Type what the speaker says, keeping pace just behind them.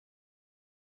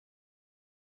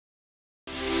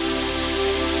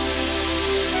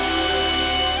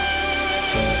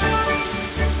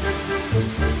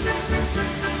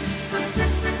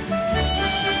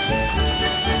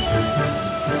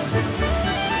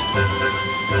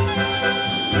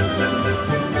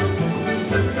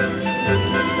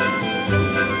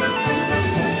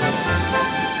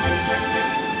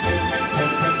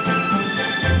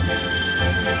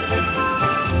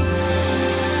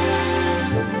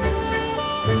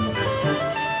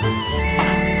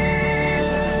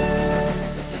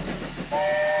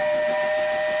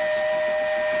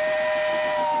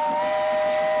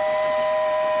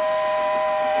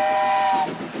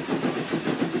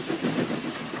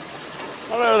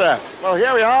Hello there. Well,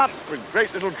 here we are with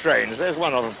great little trains. There's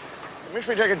one of them, in which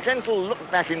we take a gentle look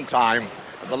back in time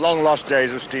at the long-lost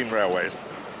days of steam railways.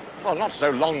 Well, not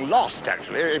so long-lost,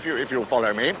 actually, if you'll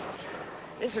follow me.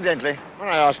 Incidentally, when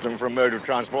I asked them for a mode of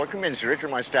transport commensurate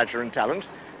with my stature and talent,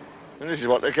 and this is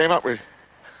what they came up with.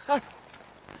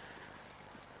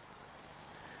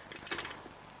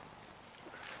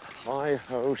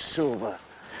 Hi-ho, silver.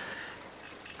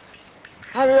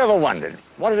 Have you ever wondered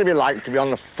what it'd be like to be on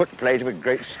the footplate of a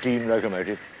great steam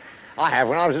locomotive? I have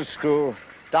when I was at school,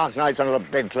 dark nights under the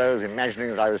bedclothes, imagining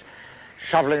that I was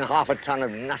shoveling half a ton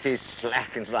of nutty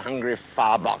slack into the hungry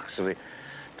firebox of the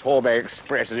Torbay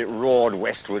Express as it roared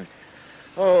westward.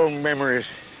 Oh, memories.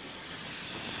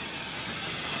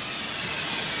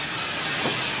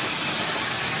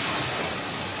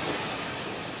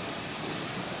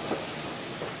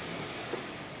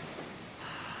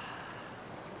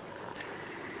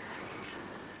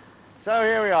 So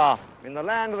here we are, in the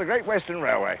land of the Great Western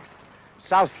Railway,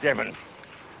 South Devon.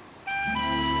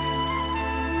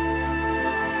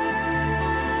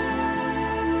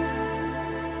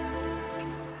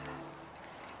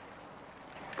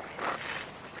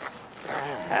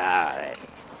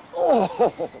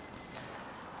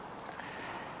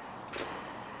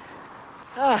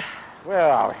 Where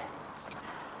are we?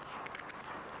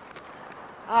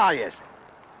 Ah, yes.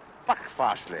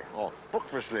 Buckfastleigh, or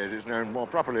Buckfastleigh as it's known more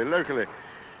properly locally,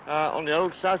 on the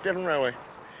old South Devon Railway.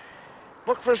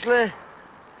 Buckfastleigh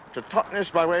to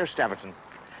Totnes by way of Staverton.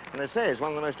 And they say it's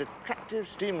one of the most attractive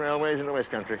steam railways in the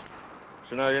West Country.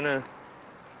 So now you know.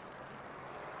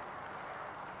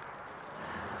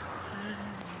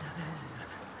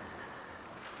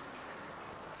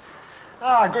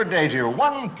 Ah, good day to you.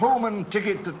 One Pullman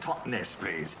ticket to Totnes,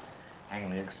 please. Hang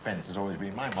the expense has always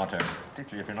been my motto,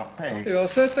 particularly if you're not paying. Here you are,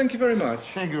 sir. Thank you very much.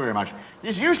 Thank you very much.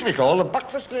 This used to be called the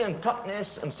Buckfastleigh and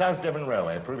Totnes and South Devon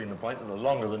Railway, proving the point that the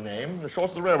longer the name, the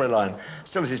shorter the railway line.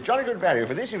 Still, this is jolly good value.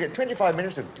 For this, you get 25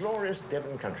 minutes of glorious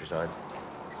Devon countryside.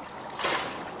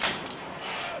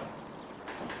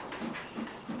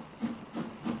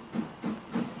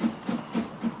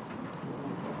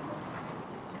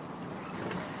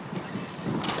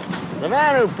 The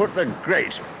man who put the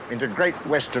great into Great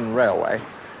Western Railway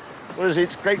was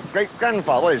its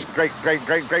great-great-grandfather. Well, his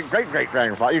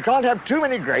great-great-great-great-great-great-grandfather. You can't have too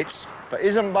many greats, but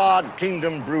Isambard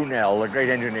Kingdom Brunel, the great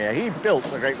engineer, he built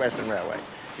the Great Western Railway.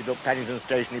 He built Paddington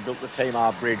Station, he built the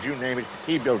Tamar Bridge, you name it,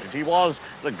 he built it. He was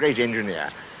the great engineer.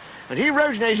 And he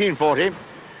wrote in 1840,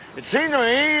 "It seemed to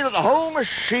me that the whole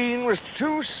machine was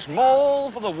too small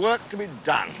for the work to be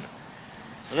done,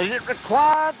 and that it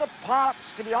required the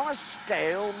parts to be on a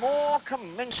scale more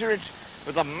commensurate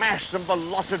with the mass and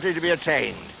velocity to be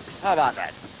attained." How about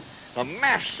that? The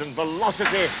mass and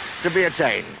velocity to be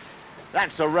attained.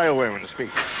 That's a railwayman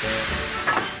speaking.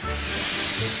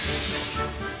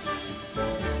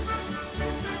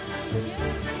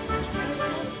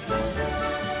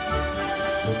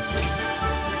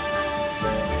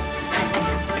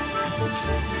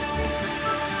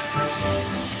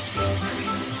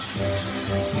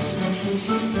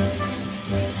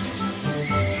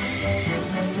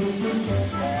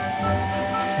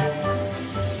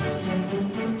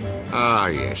 Ah,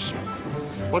 yes.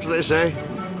 What do they say?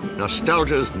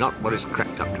 Nostalgia's not what it's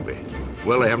cracked up to be.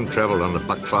 Well, they haven't travelled on the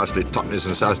Buckfastleigh, Totnes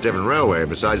and South Devon Railway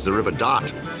besides the River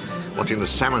Dart, watching the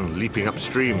salmon leaping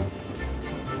upstream.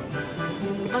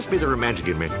 It must be the romantic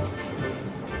in me.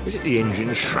 Is it the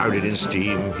engine shrouded in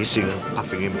steam, hissing and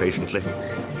puffing impatiently?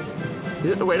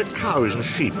 Is it the way that cows and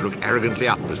sheep look arrogantly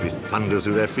up as we thunder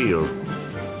through their field?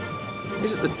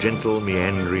 Is it the gentle,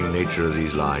 meandering nature of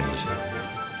these lines?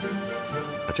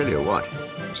 I tell you what,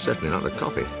 certainly not the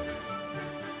coffee.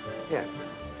 Yeah,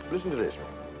 listen to this.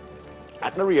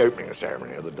 At the reopening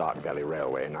ceremony of the Dark Valley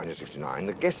Railway in 1969,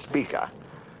 the guest speaker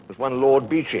was one Lord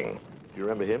Beeching. Do you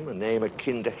remember him? A name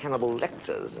akin to Hannibal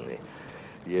Lecter's in the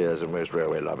years of most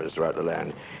railway lovers throughout the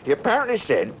land. He apparently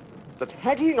said that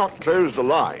had he not closed the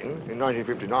line in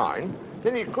 1959,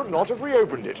 then he could not have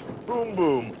reopened it. Boom,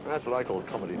 boom. That's what I call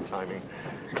comedy timing.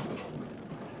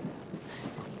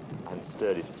 And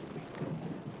stirred it.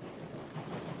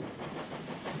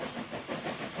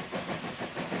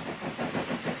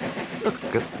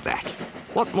 Look at that.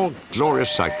 What more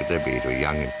glorious sight could there be to a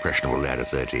young, impressionable lad of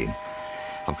 13?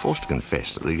 I'm forced to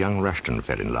confess that the young Rushton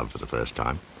fell in love for the first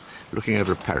time, looking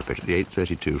over a parapet at the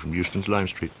 832 from Euston's Lime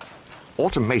Street.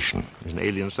 Automation is an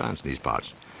alien science in these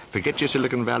parts. Forget your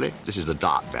Silicon Valley, this is the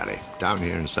Dark Valley. Down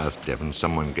here in South Devon,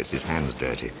 someone gets his hands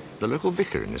dirty. The local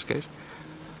vicar, in this case.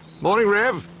 Morning,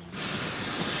 Rev.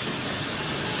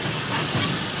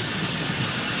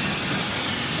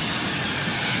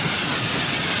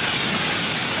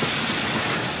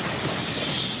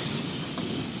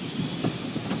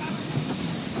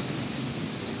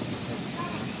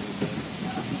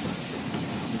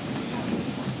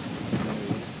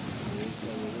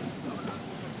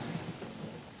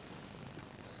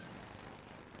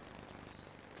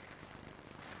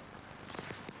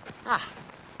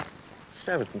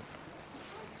 Southampton.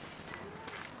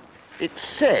 It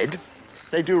said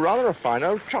they do rather a fine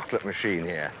old chocolate machine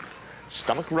here.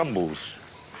 Stomach rumbles.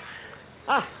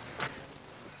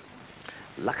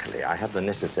 Luckily, I have the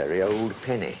necessary old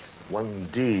penny.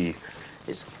 1D.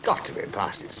 It's got to be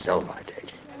past its sell-by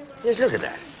date. Yes, look at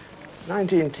that.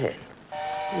 1910.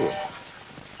 Ooh.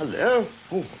 Hello.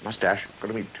 Oh, mustache. Got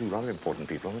to meet two rather important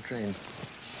people on the train.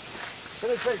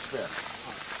 Hello, Shakespeare.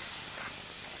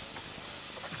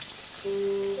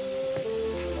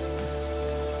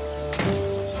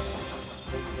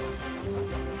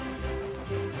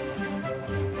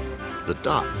 The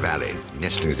Dart Valley,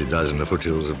 nestling as it does in the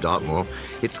foothills of Dartmoor,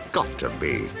 it's got to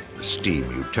be the steam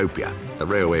utopia, the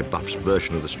railway buff's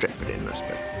version of the Stretford Inn, I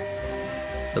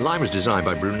suppose. The line was designed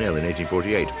by Brunel in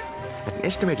 1848 at an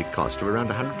estimated cost of around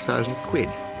 100,000 quid.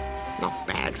 Not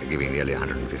bad for giving nearly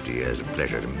 150 years of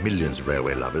pleasure to millions of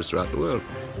railway lovers throughout the world.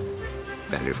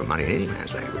 Value for money in any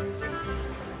man's language.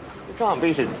 You can't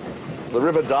beat it. The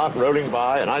River Dart rolling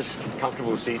by, a nice,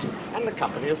 comfortable seat, and the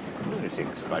company of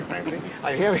lunatics, quite frankly.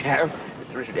 And here we have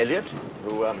Mr. Richard Elliott,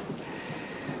 who,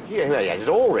 he has it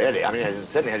all, really. I mean, he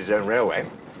certainly has his own railway.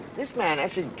 This man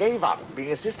actually gave up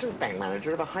being assistant bank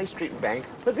manager of a high street bank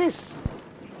for this.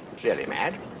 Clearly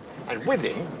mad. And with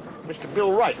him, Mr.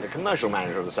 Bill Wright, the commercial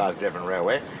manager of the South Devon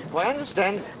Railway, who I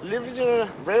understand lives in a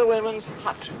railwayman's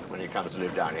hut when he comes to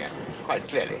live down here. Quite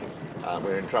clearly,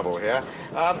 we're in trouble here.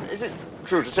 Is it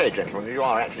true to say, gentlemen, that you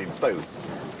are actually both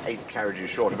 8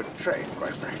 carriages short of a train,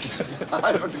 quite frankly?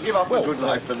 I have to give up a good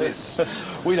life for this.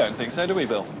 We don't think so, do we,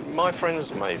 Bill? My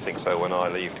friends may think so when I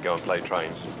leave to go and play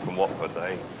trains from Watford.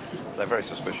 They're very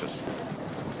suspicious.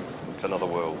 It's another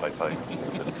world, they say.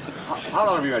 How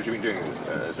long have you actually been doing this,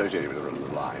 associated with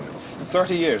the line?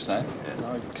 30 years now.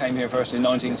 I came here first in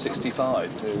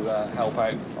 1965 to help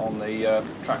out on the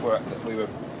track work that we were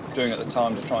doing at the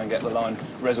time to try and get the line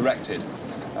resurrected.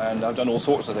 And I've done all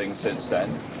sorts of things since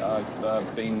then.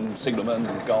 I've been signalman,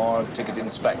 guard, ticket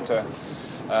inspector.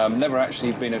 Never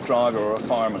actually been a driver or a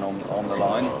fireman on the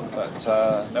line,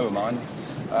 but never mind.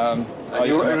 And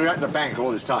you were at the bank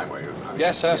all this time, were you? I mean,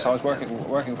 yes, yes, I was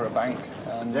working for a bank.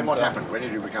 And then what happened? When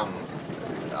did you become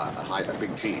a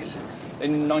big cheese?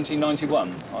 In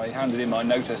 1991, I handed in my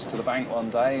notice to the bank one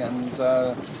day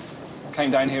and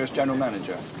came down here as general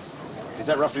manager. Is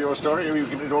that roughly your story? Have you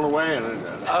given it all away?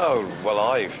 Oh, well,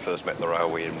 I first met the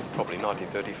railway in probably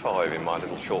 1935 in my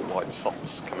little short white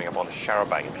socks coming up on a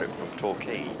charabanc trip from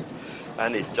Torquay.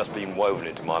 And it's just been woven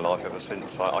into my life ever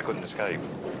since. I couldn't escape.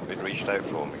 It reached out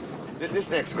for me. This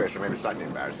next question may be slightly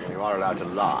embarrassing. You are allowed to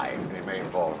lie, and it may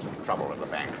involve trouble at the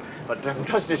bank. But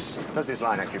does this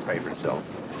line actually pay for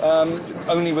itself?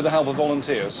 Only with the help of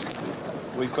volunteers.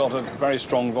 We've got a very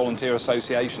strong volunteer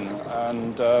association,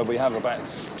 and we have about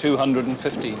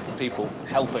 250 people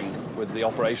helping with the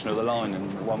operation of the line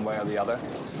in one way or the other.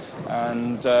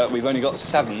 And we've only got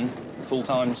 7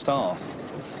 full-time staff.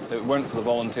 So if it weren't for the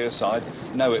volunteer side,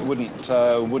 no, it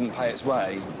wouldn't pay its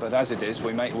way. But as it is,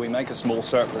 we make a small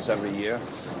surplus every year,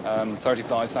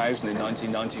 35,000 in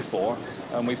 1994,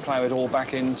 and we plough it all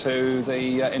back into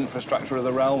the infrastructure of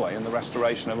the railway and the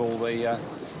restoration of all the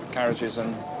carriages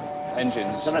and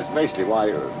engines. So that's basically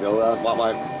why, Bill,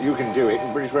 why you can do it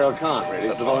and British Rail can't, really.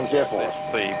 It's the volunteer force.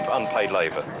 It's the unpaid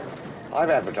labour. I've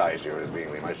advertised you as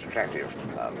being the most attractive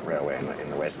railway in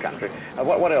the West Country.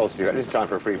 What else do you have? This is time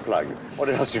for a free plug. What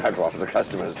else do you have to offer the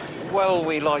customers? Well,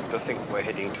 we like to think we're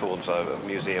heading towards a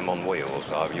museum on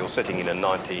wheels. You're sitting in a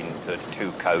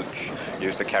 1932 coach,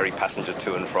 used to carry passengers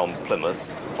to and from Plymouth,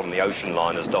 from the ocean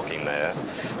liners docking there,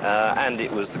 and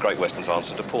it was the Great Western's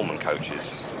answer to Pullman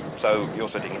coaches. So you're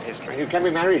sitting in history. You can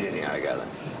be married in here, I gather.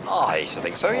 I should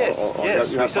think so, yes.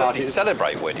 Yes, you we have certainly parties?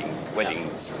 celebrate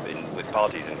weddings with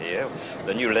parties in here.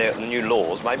 The new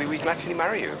laws, maybe we can actually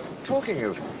marry you. Talking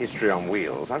of history on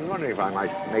wheels, I was wondering if I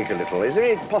might make a little... Is there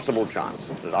any possible chance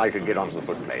that I could get onto the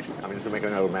footplate? I mean, this will make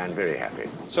an old man very happy.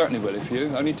 Certainly will, if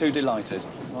you. Only too delighted. If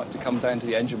you'd like to come down to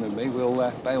the engine with me,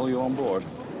 we'll bail you on board.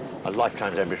 A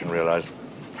lifetime's ambition realised.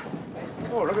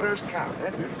 Oh, look at those cows.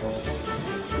 They're beautiful.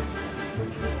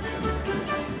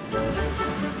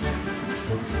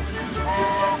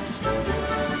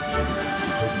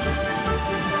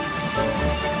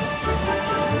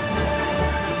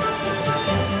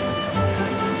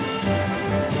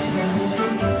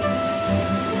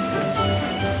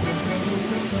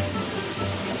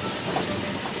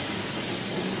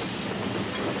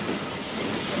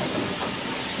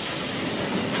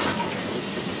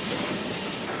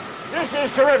 This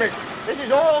is terrific. This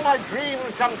is all my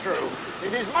dreams come true.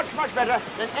 This is much, much better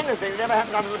than anything that ever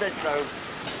happened under the bedclothes.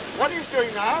 What he's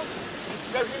doing now is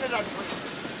smoking a Dutchman.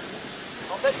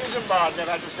 I'll bet you some bars never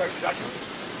had to stoke Dutchman.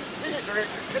 Visitor,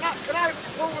 can I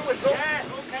pull the whistle? Yeah,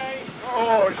 okay.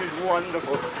 Oh, this is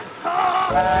wonderful.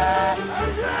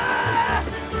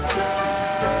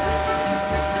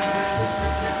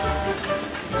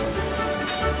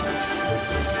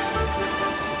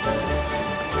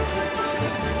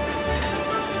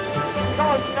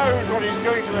 God knows what he's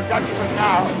doing to the Dutchman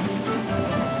now.